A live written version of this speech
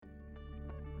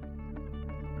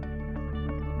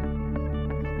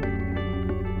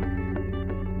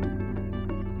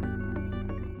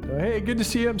good to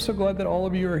see you. I'm so glad that all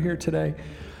of you are here today.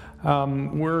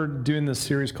 We're doing this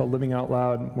series called Living Out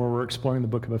Loud, where we're exploring the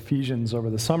book of Ephesians over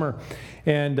the summer.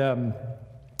 And a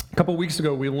couple weeks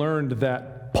ago, we learned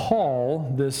that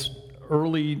Paul, this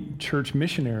early church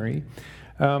missionary,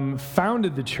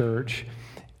 founded the church,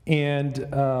 and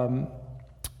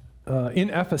in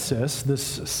Ephesus, this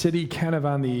city kind of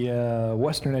on the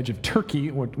western edge of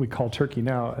Turkey, what we call Turkey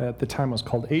now, at the time was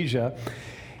called Asia.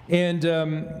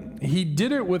 And he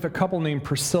did it with a couple named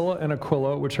Priscilla and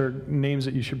Aquila, which are names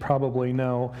that you should probably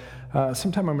know.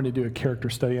 Sometime I'm going to do a character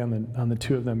study on the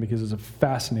two of them because it's a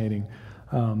fascinating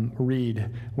read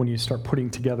when you start putting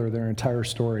together their entire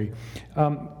story.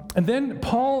 And then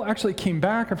Paul actually came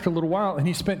back after a little while, and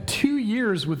he spent 2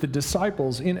 years with the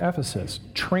disciples in Ephesus,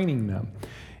 training them.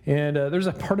 And there's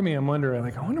a part of me I'm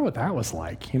wondering, I wonder what that was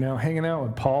like, hanging out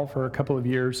with Paul for a couple of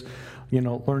years,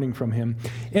 learning from him.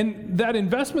 And that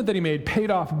investment that he made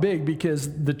paid off big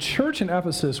because the church in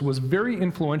Ephesus was very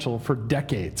influential for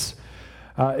decades.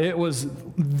 It was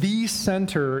the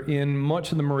center in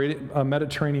much of the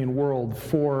Mediterranean world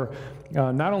for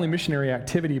not only missionary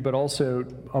activity, but also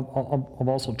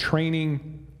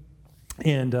training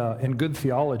and good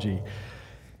theology.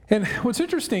 And what's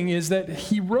interesting is that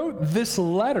he wrote this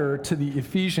letter to the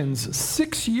Ephesians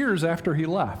 6 years after he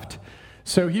left.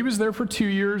 So he was there for 2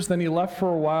 years, then he left for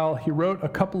a while. He wrote a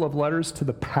couple of letters to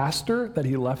the pastor that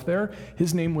he left there.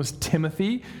 His name was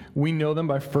Timothy. We know them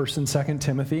by 1st and 2nd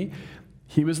Timothy.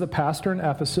 He was the pastor in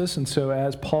Ephesus, and so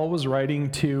as Paul was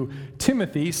writing to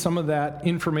Timothy, some of that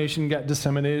information got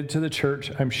disseminated to the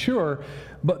church, I'm sure.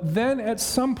 But then at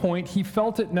some point, he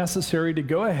felt it necessary to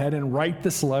go ahead and write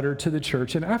this letter to the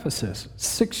church in Ephesus,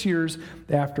 6 years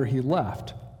after he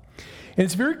left. And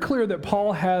it's very clear that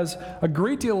Paul has a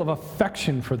great deal of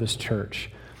affection for this church.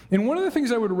 And one of the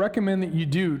things I would recommend that you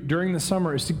do during the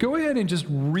summer is to go ahead and just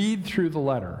read through the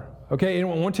letter. Okay, it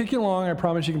won't take you long. I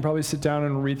promise you can probably sit down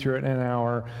and read through it in an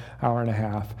hour, hour and a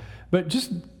half. But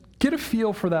just get a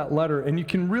feel for that letter, and you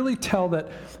can really tell that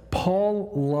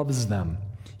Paul loves them.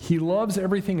 He loves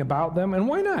everything about them, and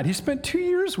why not? He spent 2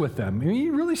 years with them. He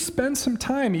really spent some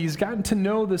time. He's gotten to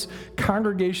know this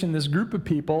congregation, this group of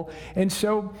people, and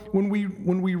so when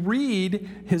we read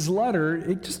his letter,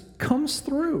 it just comes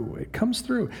through. It comes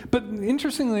through. But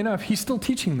interestingly enough, he's still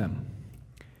teaching them.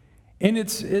 And I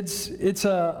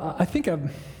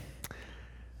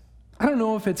don't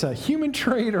know if it's a human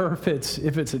trait or if it's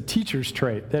a teacher's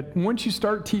trait, that once you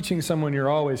start teaching someone, you're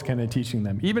always kind of teaching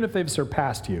them. Even if they've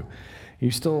surpassed you,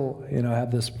 you still, have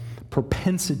this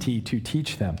propensity to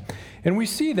teach them. And we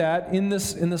see that in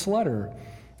this letter.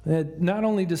 That not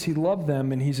only does he love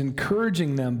them and he's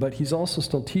encouraging them, but he's also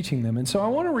still teaching them. And so I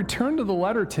want to return to the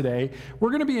letter today.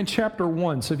 We're going to be in chapter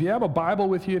 1. So if you have a Bible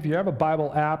with you, if you have a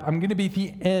Bible app, I'm going to be at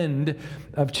the end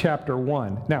of chapter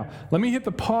 1. Now, let me hit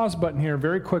the pause button here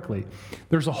very quickly.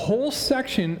 There's a whole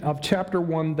section of chapter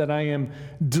 1 that I am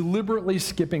deliberately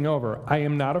skipping over. I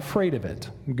am not afraid of it.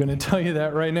 I'm going to tell you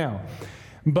that right now.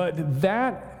 But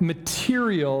that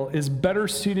material is better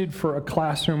suited for a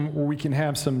classroom where we can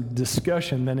have some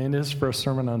discussion than it is for a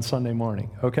sermon on Sunday morning,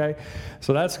 okay?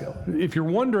 So that's, if you're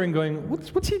wondering, going,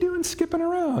 what's he doing skipping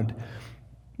around?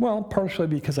 Well, partially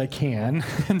because I can,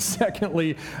 and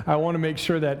secondly, I want to make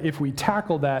sure that if we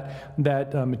tackle that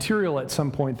material at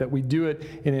some point, that we do it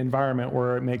in an environment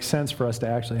where it makes sense for us to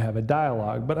actually have a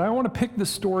dialogue. But I want to pick this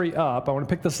story up, I want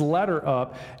to pick this letter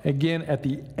up, again, at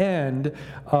the end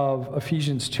of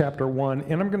Ephesians chapter 1,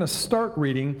 and I'm going to start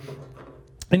reading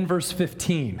in verse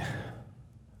 15.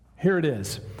 Here it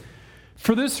is.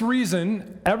 For this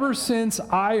reason, ever since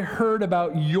I heard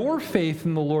about your faith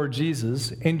in the Lord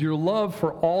Jesus and your love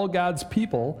for all God's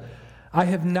people, I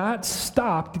have not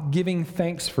stopped giving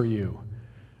thanks for you,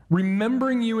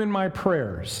 remembering you in my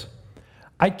prayers.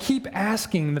 I keep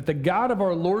asking that the God of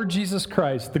our Lord Jesus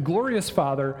Christ, the glorious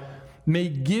Father, may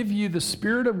give you the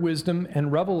spirit of wisdom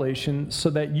and revelation so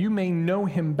that you may know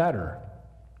him better.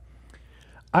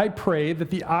 I pray that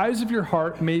the eyes of your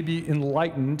heart may be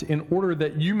enlightened in order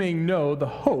that you may know the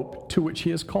hope to which he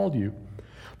has called you,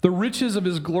 the riches of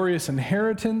his glorious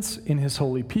inheritance in his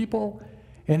holy people,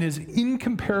 and his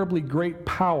incomparably great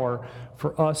power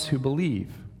for us who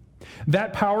believe.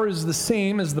 That power is the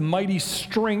same as the mighty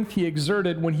strength he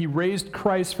exerted when he raised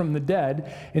Christ from the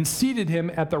dead and seated him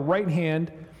at the right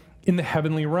hand in the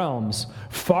heavenly realms,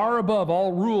 far above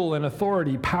all rule and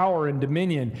authority, power and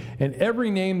dominion, and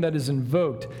every name that is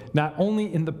invoked, not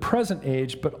only in the present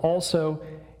age, but also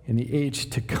in the age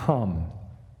to come.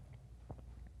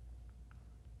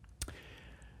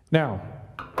 Now,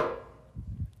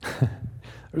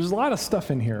 there's a lot of stuff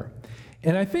in here,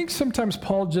 and I think sometimes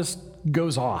Paul just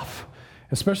goes off.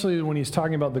 especially when he's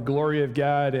talking about the glory of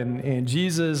God and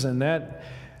Jesus and that,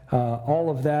 all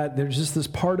of that. There's just this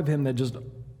part of him that just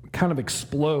kind of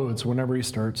explodes whenever he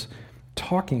starts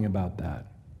talking about that.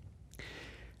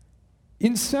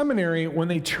 In seminary, when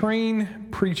they train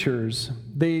preachers,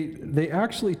 they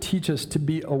actually teach us to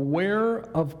be aware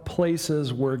of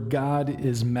places where God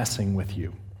is messing with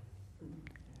you.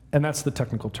 And that's the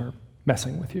technical term,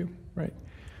 messing with you, right?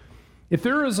 If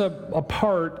there is a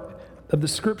part of the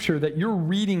scripture that you're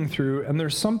reading through and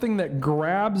there's something that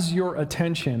grabs your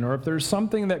attention, or if there's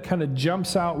something that kind of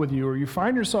jumps out with you, or you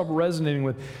find yourself resonating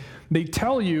with, they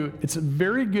tell you it's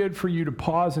very good for you to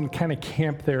pause and kind of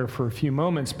camp there for a few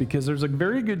moments, because there's a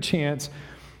very good chance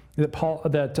that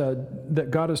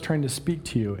God is trying to speak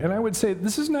to you. And I would say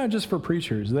this is not just for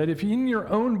preachers, that if in your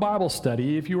own Bible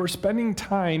study, if you are spending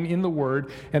time in the Word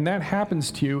and that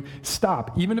happens to you,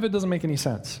 stop, even if it doesn't make any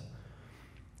sense.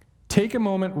 Take a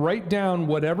moment, write down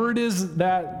whatever it is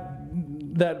that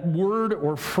word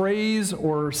or phrase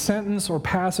or sentence or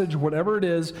passage, whatever it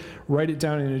is, write it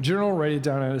down in a journal, write it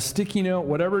down on a sticky note,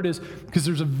 whatever it is, because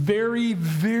there's a very,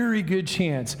 very good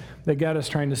chance that God is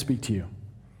trying to speak to you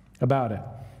about it.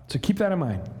 So keep that in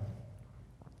mind.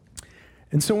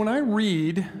 And so when I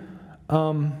read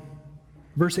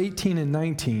verse 18 and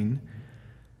 19,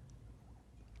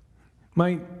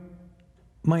 my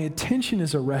attention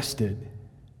is arrested.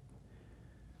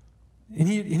 And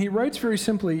he writes very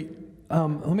simply,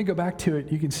 let me go back to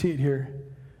it. You can see it here.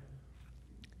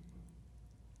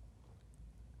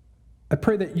 I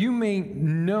pray that you may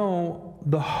know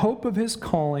the hope of his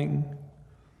calling,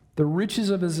 the riches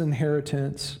of his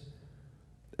inheritance,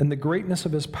 and the greatness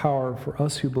of his power for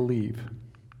us who believe.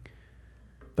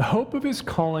 The hope of his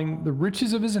calling, the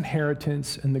riches of his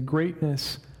inheritance, and the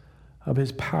greatness of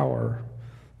his power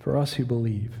for us who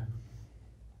believe.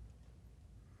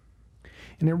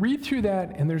 And I read through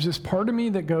that, and there's this part of me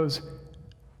that goes,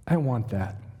 I want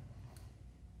that.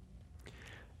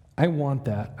 I want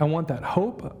that. I want that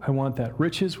hope. I want that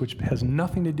riches, which has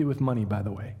nothing to do with money, by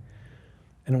the way.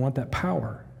 And I want that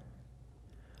power.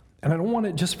 And I don't want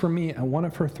it just for me. I want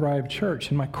it for Thrive Church.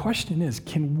 And my question is,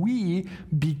 can we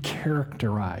be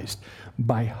characterized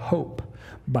by hope,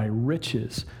 by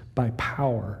riches, by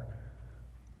power?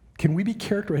 Can we be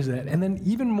characterized by that? And then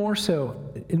even more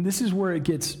so, and this is where it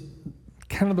gets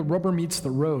kind of the rubber meets the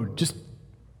road, just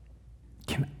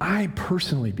can I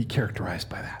personally be characterized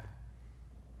by that?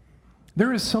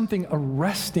 There is something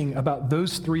arresting about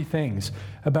those three things,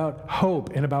 about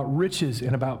hope and about riches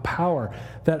and about power,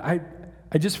 that I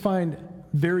just find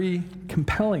very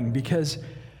compelling, because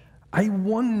I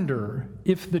wonder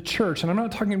if the church, and I'm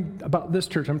not talking about this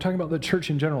church, I'm talking about the church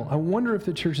in general, I wonder if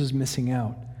the church is missing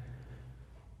out.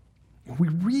 We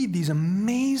read these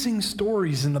amazing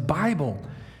stories in the Bible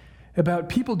about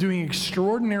people doing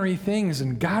extraordinary things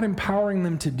and God empowering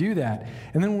them to do that.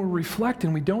 And then we reflect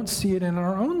and we don't see it in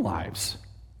our own lives.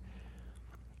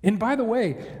 And by the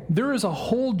way, there is a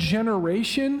whole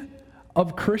generation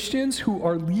of Christians who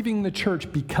are leaving the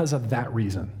church because of that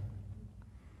reason.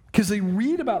 Because they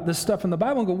read about this stuff in the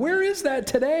Bible and go, where is that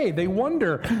today? They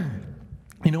wonder.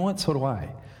 You know what? So do I.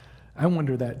 I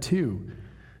wonder that too.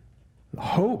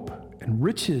 Hope and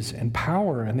riches and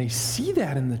power, and they see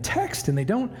that in the text, and they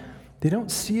don't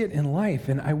see it in life.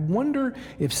 And I wonder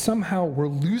if somehow we're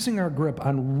losing our grip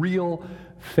on real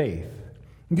faith.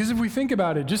 Because if we think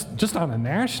about it just on a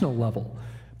national level,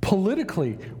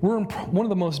 politically, we're in one of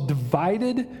the most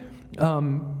divided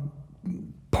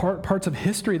parts of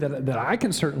history that I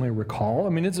can certainly recall. I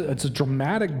mean, it's a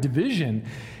dramatic division,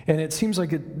 and it seems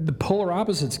like the polar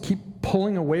opposites keep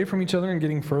pulling away from each other and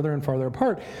getting further and farther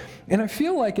apart. And I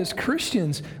feel like as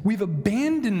Christians, we've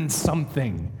abandoned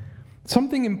something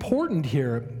important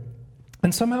here,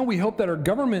 and somehow we hope that our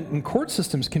government and court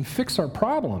systems can fix our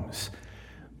problems.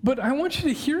 But I want you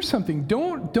to hear something.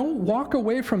 Don't walk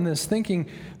away from this thinking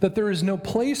that there is no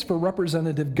place for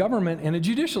representative government and a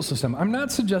judicial system. I'm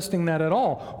not suggesting that at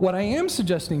all. What I am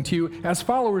suggesting to you, as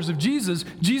followers of Jesus,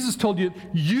 Jesus told you,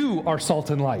 you are salt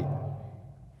and light.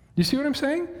 You see what I'm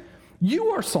saying? You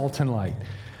are salt and light.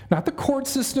 Not the court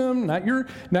system, not your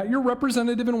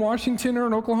representative in Washington or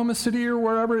in Oklahoma City or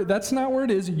wherever. That's not where it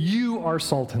is. You are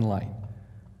salt and light.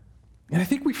 And I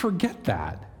think we forget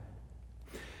that.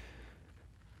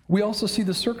 We also see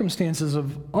the circumstances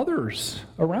of others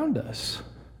around us,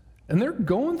 and they're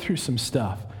going through some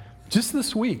stuff. Just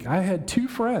this week, I had two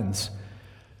friends,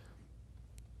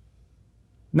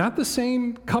 not the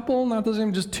same couple,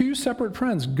 just two separate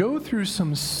friends, go through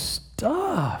some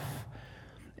stuff.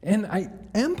 And I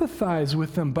empathize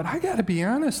with them, but I got to be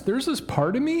honest, there's this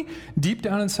part of me deep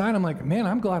down inside, I'm like, man,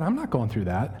 I'm glad I'm not going through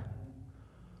that.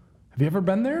 Have you ever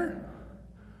been there?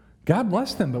 God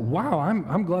bless them, but wow,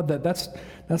 I'm glad that that's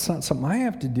not something I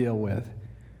have to deal with.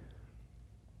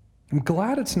 I'm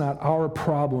glad it's not our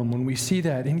problem when we see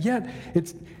that. And yet,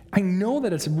 I know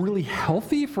that it's really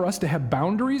healthy for us to have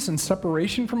boundaries and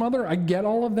separation from other. I get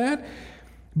all of that.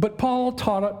 But Paul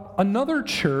taught another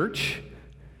church,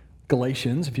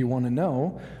 Galatians, if you want to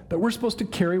know, that we're supposed to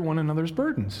carry one another's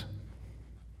burdens.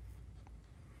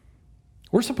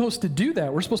 We're supposed to do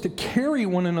that. We're supposed to carry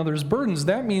one another's burdens.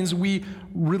 That means we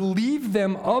relieve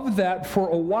them of that for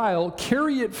a while,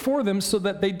 carry it for them so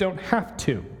that they don't have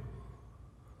to.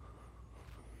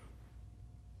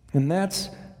 And that's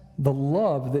the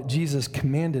love that Jesus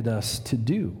commanded us to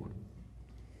do.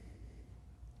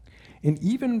 And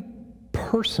even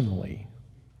personally,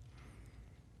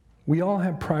 we all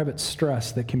have private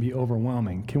stress that can be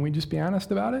overwhelming. Can we just be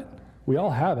honest about it? We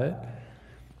all have it.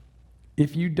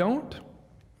 If you don't,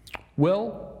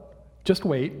 well, just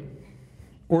wait,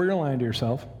 or you're lying to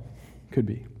yourself. Could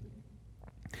be.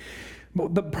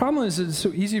 But the problem is it's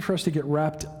so easy for us to get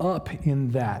wrapped up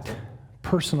in that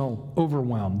personal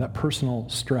overwhelm, that personal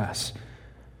stress.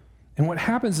 And what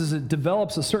happens is it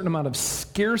develops a certain amount of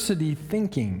scarcity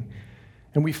thinking,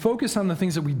 and we focus on the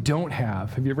things that we don't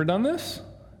have. Have you ever done this?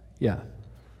 Yeah.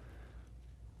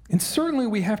 And certainly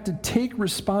we have to take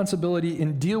responsibility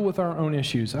and deal with our own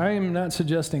issues. I am not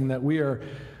suggesting that we are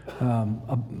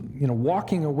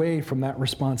walking away from that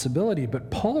responsibility,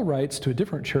 but Paul writes to a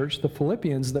different church, the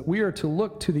Philippians, that we are to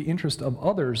look to the interest of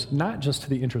others, not just to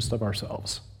the interest of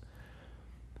ourselves.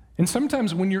 And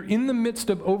sometimes when you're in the midst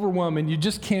of overwhelm and you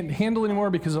just can't handle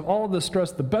anymore because of all of the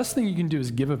stress, the best thing you can do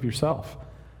is give of yourself.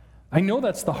 I know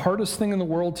that's the hardest thing in the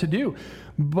world to do,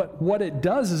 but what it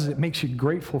does is it makes you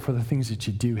grateful for the things that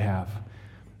you do have.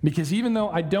 Because even though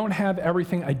I don't have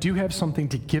everything, I do have something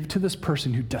to give to this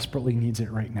person who desperately needs it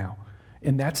right now.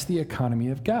 And that's the economy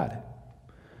of God.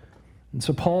 And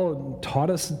so Paul taught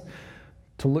us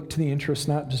to look to the interests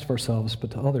not just of ourselves,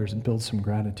 but to others and build some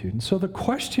gratitude. And so the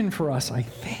question for us, I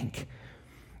think,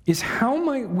 is how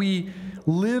might we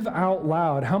live out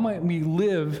loud? How might we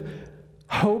live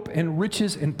hope and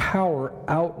riches and power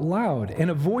out loud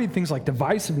and avoid things like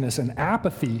divisiveness and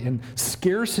apathy and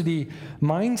scarcity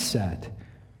mindset?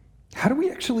 How do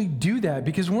we actually do that?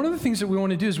 Because one of the things that we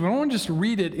want to do is we don't want to just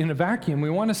read it in a vacuum. We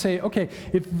want to say, okay,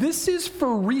 if this is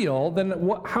for real, then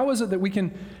how is it that we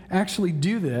can actually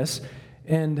do this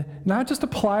and not just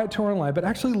apply it to our own life, but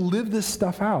actually live this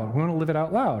stuff out? We want to live it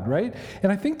out loud, right?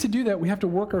 And I think to do that, we have to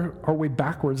work our way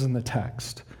backwards in the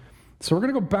text. So we're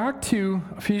going to go back to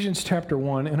Ephesians chapter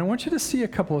 1, and I want you to see a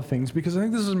couple of things because I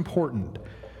think this is important.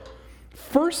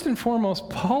 First and foremost,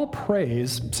 Paul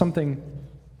prays something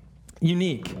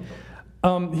unique.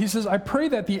 He says, I pray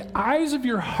that the eyes of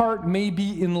your heart may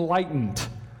be enlightened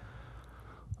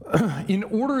in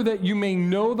order that you may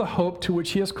know the hope to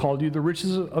which he has called you, the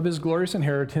riches of his glorious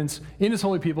inheritance in his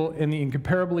holy people, and the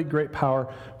incomparably great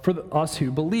power for us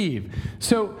who believe.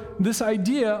 So this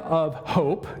idea of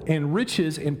hope and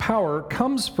riches and power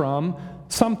comes from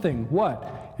something.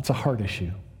 What? It's a heart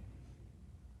issue.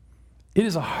 It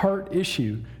is a heart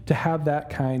issue to have that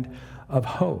kind of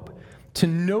hope. To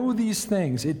know these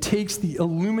things, it takes the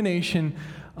illumination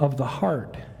of the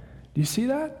heart. Do you see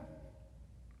that?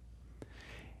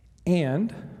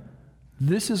 And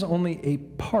this is only a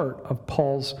part of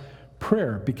Paul's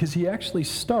prayer because he actually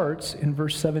starts in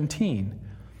verse 17.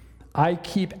 I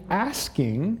keep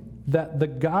asking that the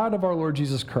God of our Lord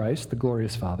Jesus Christ, the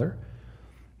glorious Father,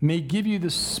 may give you the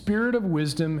spirit of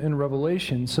wisdom and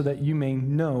revelation so that you may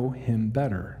know him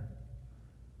better.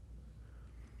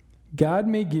 God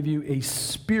may give you a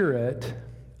spirit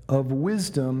of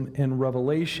wisdom and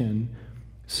revelation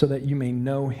so that you may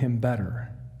know him better.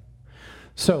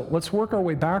 So let's work our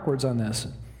way backwards on this.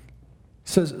 It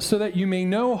says, so that you may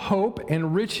know hope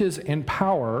and riches and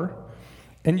power,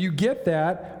 and you get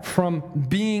that from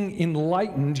being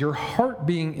enlightened, your heart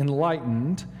being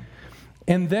enlightened.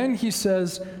 And then he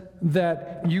says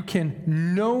that you can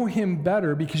know him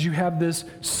better because you have this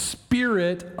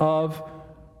spirit of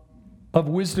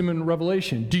wisdom and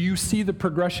revelation. Do you see the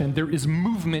progression? There is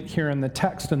movement here in the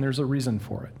text, and there's a reason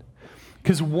for it.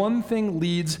 Because one thing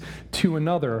leads to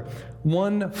another.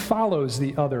 One follows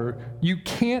the other. You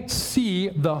can't see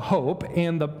the hope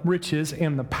and the riches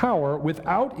and the power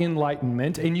without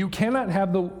enlightenment, and you cannot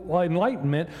have the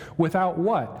enlightenment without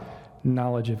what?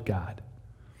 Knowledge of God.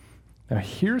 Now,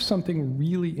 here's something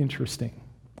really interesting,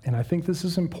 and I think this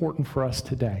is important for us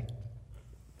today.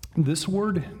 This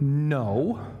word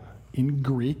know in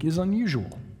Greek is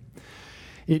unusual.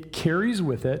 It carries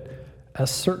with it a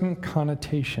certain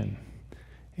connotation.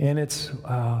 And it's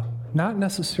not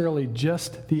necessarily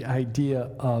just the idea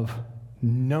of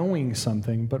knowing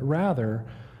something, but rather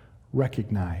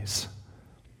recognize.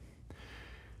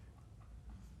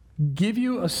 Give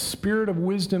you a spirit of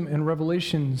wisdom and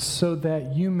revelation so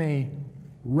that you may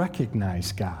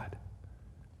recognize God.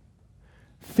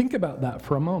 Think about that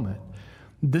for a moment.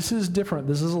 This is different.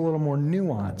 This is a little more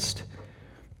nuanced.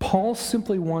 Paul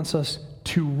simply wants us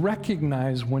to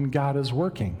recognize when God is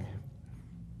working.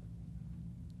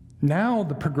 Now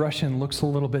the progression looks a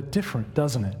little bit different,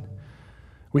 doesn't it?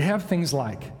 We have things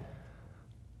like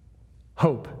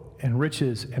hope and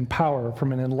riches and power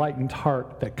from an enlightened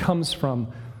heart that comes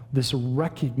from this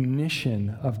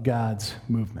recognition of God's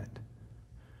movement.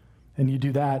 And you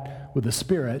do that with the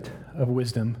spirit of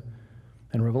wisdom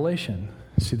and revelation.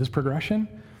 See this progression?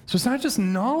 So it's not just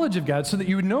knowledge of God so that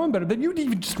you would know him better, but you would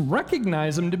even just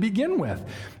recognize him to begin with.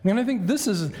 And I think this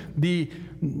is the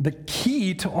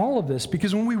key to all of this,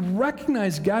 because when we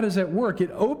recognize God is at work, it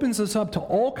opens us up to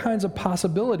all kinds of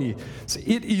possibilities.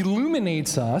 It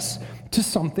illuminates us to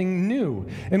something new.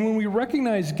 And when we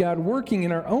recognize God working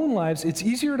in our own lives, it's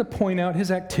easier to point out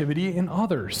his activity in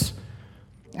others.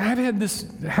 I've had this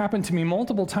happen to me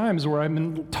multiple times where I've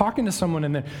been talking to someone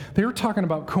and they were talking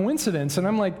about coincidence, and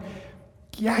I'm like,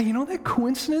 yeah, you know that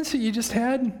coincidence that you just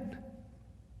had?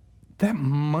 That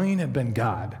might have been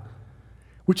God,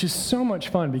 which is so much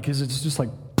fun because it's just like,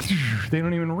 they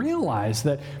don't even realize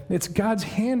that it's God's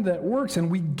hand that works,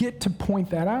 and we get to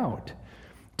point that out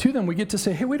to them. We get to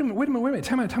say, hey, wait a minute,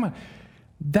 time out.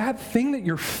 That thing that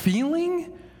you're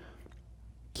feeling,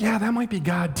 yeah, that might be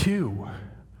God too.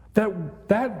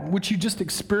 That which you just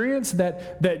experienced,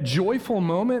 that joyful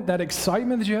moment, that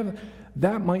excitement that you have,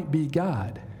 that might be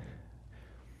God.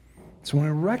 So when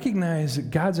we recognize that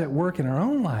God's at work in our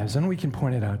own lives, then we can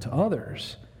point it out to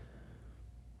others.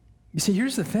 You see,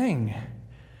 here's the thing.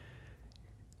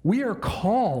 We are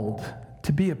called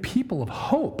to be a people of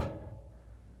hope.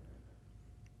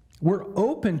 We're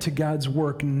open to God's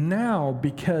work now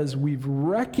because we've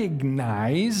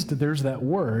recognized, there's that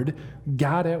word,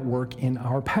 God at work in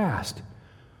our past.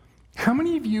 How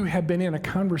many of you have been in a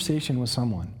conversation with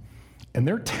someone and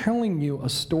they're telling you a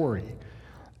story,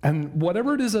 and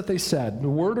whatever it is that they said, the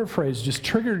word or phrase just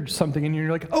triggered something, and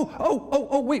you're like,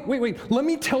 wait, let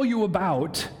me tell you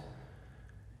about.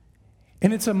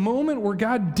 And it's a moment where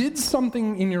God did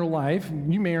something in your life.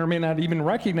 You may or may not even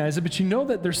recognize it, but you know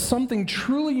that there's something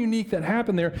truly unique that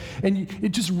happened there, and it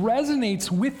just resonates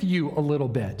with you a little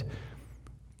bit.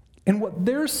 And what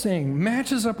they're saying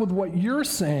matches up with what you're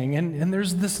saying, and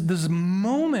there's this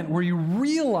moment where you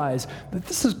realize that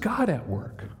this is God at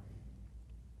work.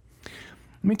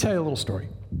 Let me tell you a little story.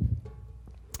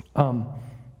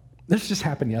 This just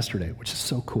happened yesterday, which is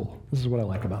so cool. This is what I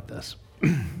like about this.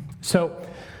 So,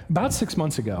 about 6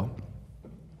 months ago,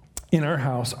 in our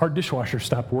house, our dishwasher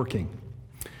stopped working.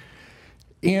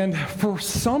 And for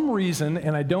some reason,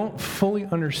 and I don't fully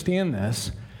understand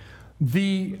this,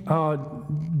 the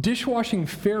dishwashing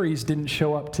fairies didn't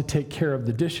show up to take care of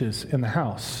the dishes in the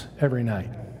house every night.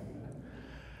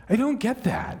 I don't get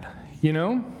that, you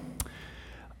know?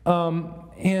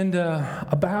 And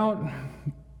about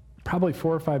probably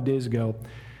 4 or 5 days ago,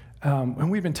 and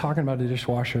we've been talking about a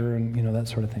dishwasher and, you know, that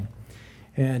sort of thing.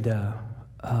 And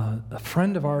a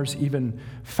friend of ours even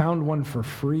found one for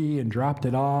free and dropped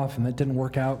it off, and that didn't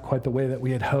work out quite the way that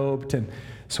we had hoped. And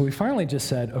so we finally just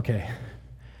said, okay,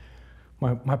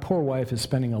 my poor wife is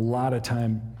spending a lot of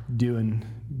time doing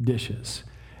dishes.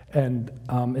 And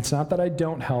it's not that I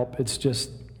don't help, it's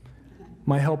just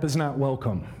my help is not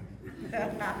welcome.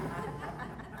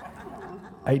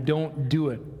 I don't do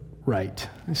it right,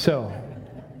 so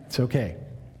it's okay.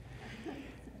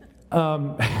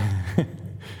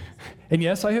 And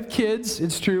yes, I have kids,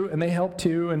 it's true, and they help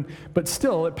too, but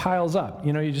still, it piles up.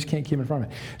 You know, you just can't keep in front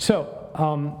of it.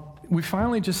 So we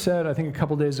finally just said, I think a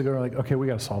couple days ago, we're like, okay, we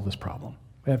got to solve this problem.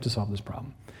 We have to solve this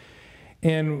problem.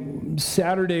 And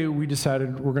Saturday, we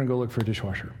decided we're going to go look for a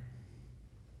dishwasher.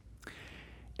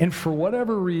 And for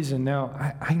whatever reason,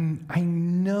 now, I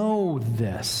know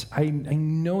this. I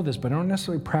know this, but I don't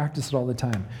necessarily practice it all the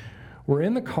time. We're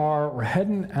in the car, we're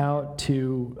heading out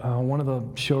to one of the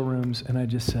showrooms, and I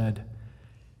just said,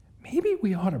 maybe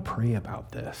we ought to pray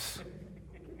about this.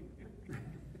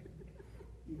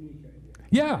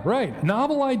 Yeah, right.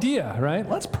 Novel idea, right?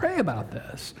 Let's pray about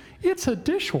this. It's a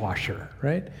dishwasher,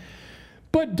 right?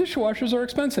 But dishwashers are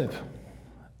expensive.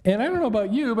 And I don't know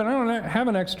about you, but I don't have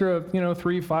an extra, $3, $5,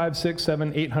 $6,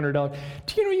 $7, $800.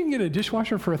 Do you know you can get a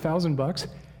dishwasher for $1,000?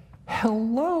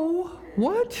 Hello?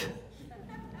 What?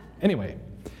 Anyway,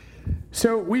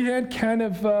 so we had kind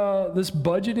of this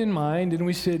budget in mind, and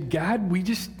we said, God,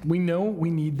 we know we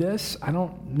need this. I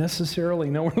don't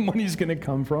necessarily know where the money's going to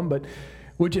come from, but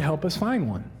Would you help us find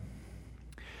one?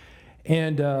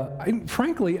 And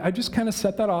frankly, I just kind of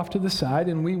set that off to the side,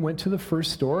 and we went to the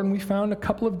first store, and we found a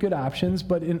couple of good options.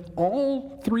 But in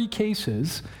all three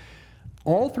cases,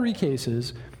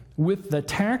 with the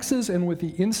taxes and with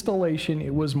the installation,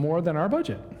 it was more than our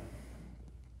budget.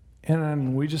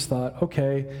 And we just thought,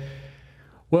 okay,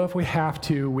 well, if we have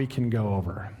to, we can go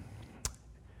over.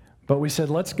 But we said,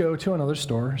 let's go to another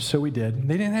store. So we did.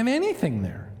 They didn't have anything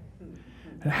there.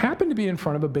 It happened to be in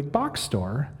front of a big box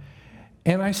store.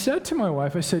 And I said to my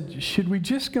wife, I said, should we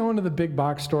just go into the big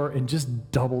box store and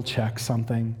just double check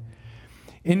something?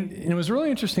 And it was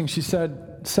really interesting. She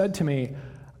said to me,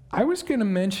 I was going to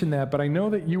mention that, but I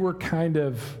know that you were kind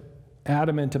of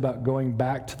adamant about going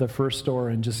back to the first store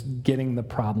and just getting the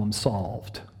problem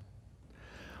solved.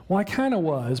 Well, I kind of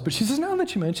was, but she says, now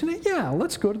that you mention it, yeah,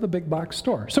 let's go to the big box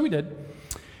store. So we did.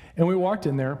 And we walked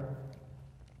in there,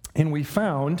 and we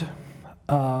found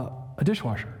a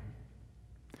dishwasher.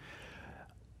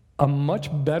 A much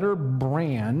better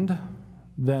brand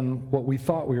than what we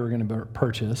thought we were going to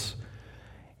purchase.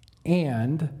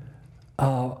 And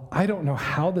I don't know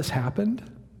how this happened.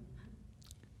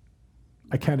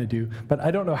 I kind of do, but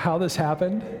I don't know how this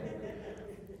happened.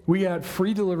 We got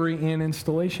free delivery and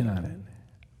installation on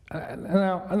it.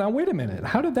 Now wait a minute.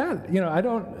 How did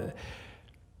that,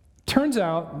 turns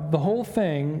out the whole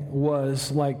thing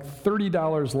was like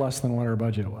 $30 less than what our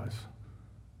budget was.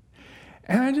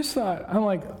 And I just thought, I'm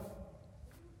like,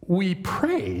 we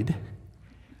prayed,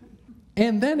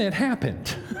 and then it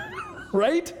happened,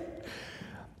 right?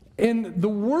 And the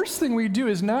worst thing we do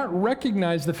is not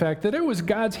recognize the fact that it was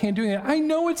God's hand doing it. I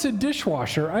know it's a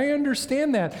dishwasher. I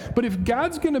understand that. But if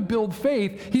God's going to build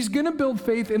faith, he's going to build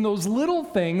faith in those little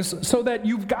things so that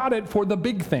you've got it for the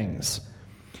big things.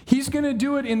 He's going to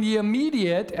do it in the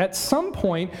immediate at some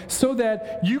point so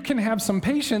that you can have some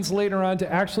patience later on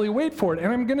to actually wait for it.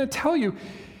 And I'm going to tell you,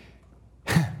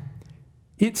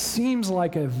 it seems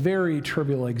like a very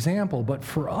trivial example, but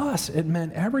for us, it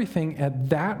meant everything at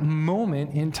that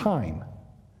moment in time.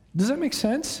 Does that make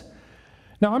sense?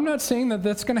 Now, I'm not saying that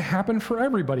that's going to happen for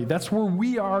everybody. That's where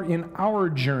we are in our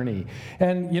journey.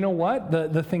 And you know what?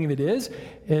 The thing of it is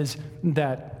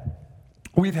that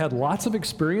we've had lots of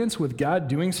experience with God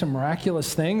doing some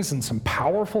miraculous things and some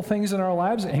powerful things in our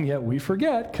lives, and yet we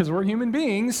forget, because we're human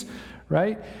beings,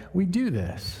 right? We do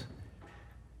this.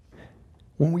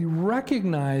 When we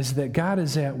recognize that God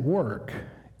is at work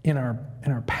in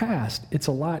our past, it's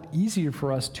a lot easier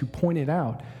for us to point it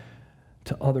out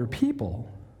to other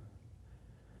people.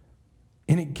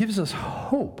 And it gives us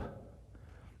hope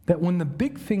that when the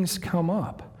big things come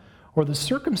up, or the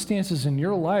circumstances in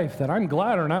your life that I'm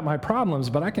glad are not my problems,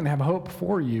 but I can have hope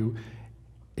for you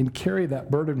and carry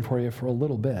that burden for you for a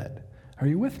little bit. Are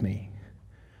you with me?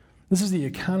 This is the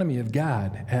economy of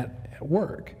God at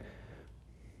work.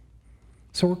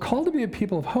 So we're called to be a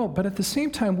people of hope, but at the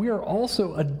same time, we are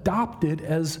also adopted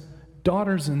as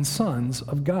daughters and sons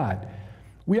of God.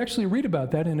 We actually read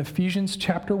about that in Ephesians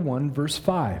chapter 1, verse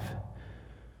 5.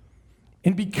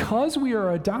 And because we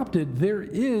are adopted, there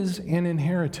is an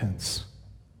inheritance.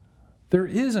 There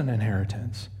is an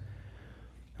inheritance.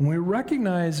 And we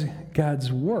recognize God's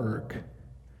work,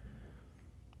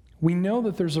 we know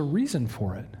that there's a reason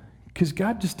for it, because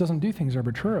God just doesn't do things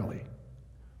arbitrarily.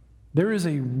 There is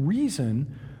a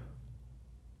reason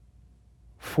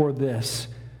for this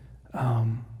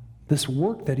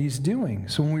work that he's doing.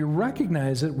 So when we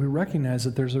recognize it, we recognize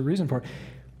that there's a reason for it.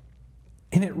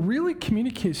 And it really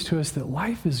communicates to us that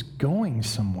life is going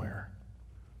somewhere,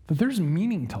 that there's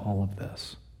meaning to all of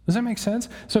this. Does that make sense?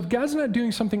 So if God's not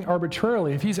doing something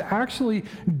arbitrarily, if he's actually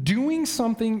doing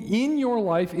something in your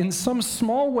life in some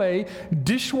small way,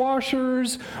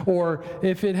 dishwashers, or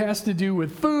if it has to do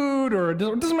with food, or it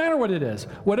doesn't matter what it is,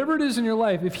 whatever it is in your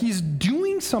life, if he's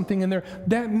doing something in there,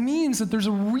 that means that there's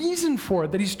a reason for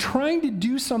it, that he's trying to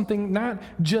do something not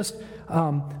just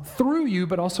through you,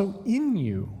 but also in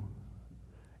you.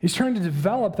 He's trying to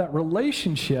develop that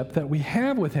relationship that we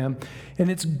have with him, and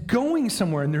it's going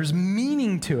somewhere, and there's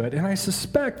meaning to it. And I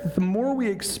suspect that the more we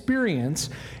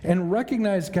experience and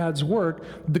recognize God's work,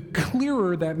 the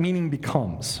clearer that meaning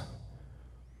becomes.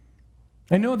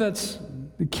 I know that's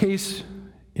the case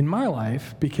in my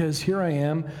life, because here I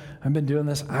am. I've been doing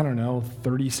this,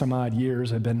 30 some odd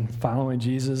years. I've been following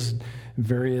Jesus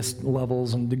various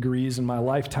levels and degrees in my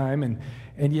lifetime,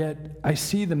 and yet I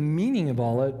see the meaning of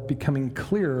all it becoming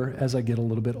clearer as I get a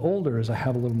little bit older, as I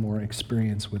have a little more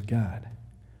experience with God.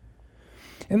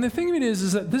 And the thing of it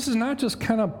is that this is not just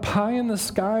kind of pie in the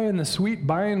sky and the sweet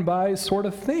by and by sort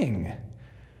of thing.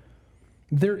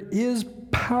 There is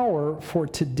power for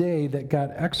today that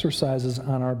God exercises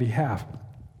on our behalf.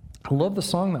 I love the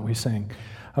song that we sang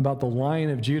about the Lion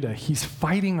of Judah. He's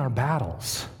fighting our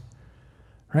battles,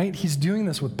 right? He's doing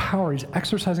this with power. He's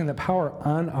exercising that power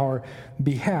on our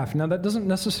behalf. Now, that doesn't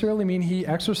necessarily mean he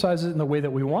exercises it in the way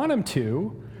that we want him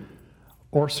to,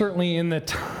 or certainly in the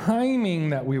timing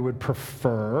that we would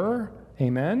prefer.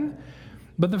 Amen?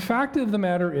 But the fact of the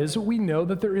matter is that we know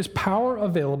that there is power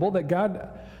available, that God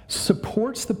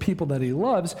supports the people that he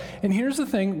loves. And here's the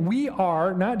thing, we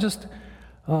are not just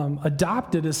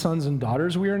adopted as sons and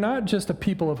daughters. We are not just a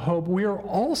people of hope. We are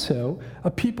also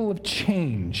a people of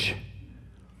change.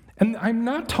 And I'm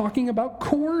not talking about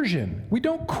coercion. We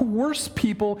don't coerce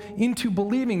people into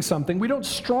believing something. We don't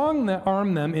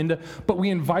strong-arm them into, but we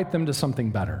invite them to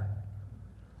something better.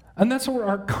 And that's what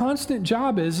our constant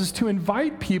job is to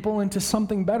invite people into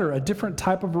something better, a different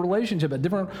type of relationship, a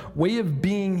different way of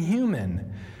being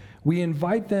human. We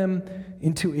invite them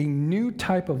into a new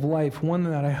type of life, one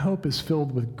that I hope is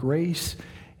filled with grace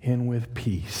and with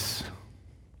peace.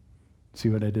 See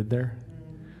what I did there?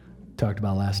 Talked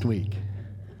about last week.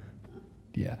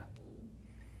 Yeah.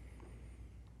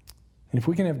 And if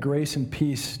we can have grace and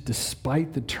peace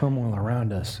despite the turmoil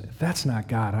around us, if that's not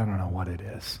God, I don't know what it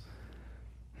is.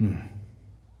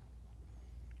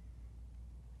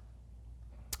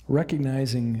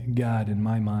 Recognizing God in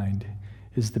my mind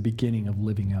is the beginning of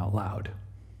living out loud.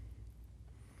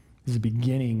 Is the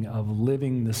beginning of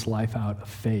living this life out of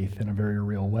faith in a very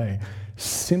real way.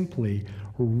 Simply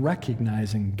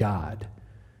recognizing God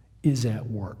is at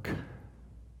work.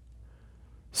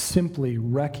 Simply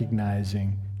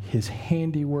recognizing his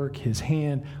handiwork, his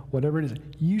hand, whatever it is.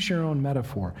 Use your own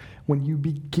metaphor. When you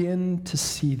begin to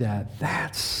see that,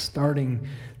 that's starting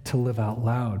to live out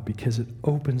loud because it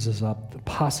opens us up the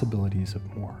possibilities of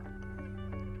more.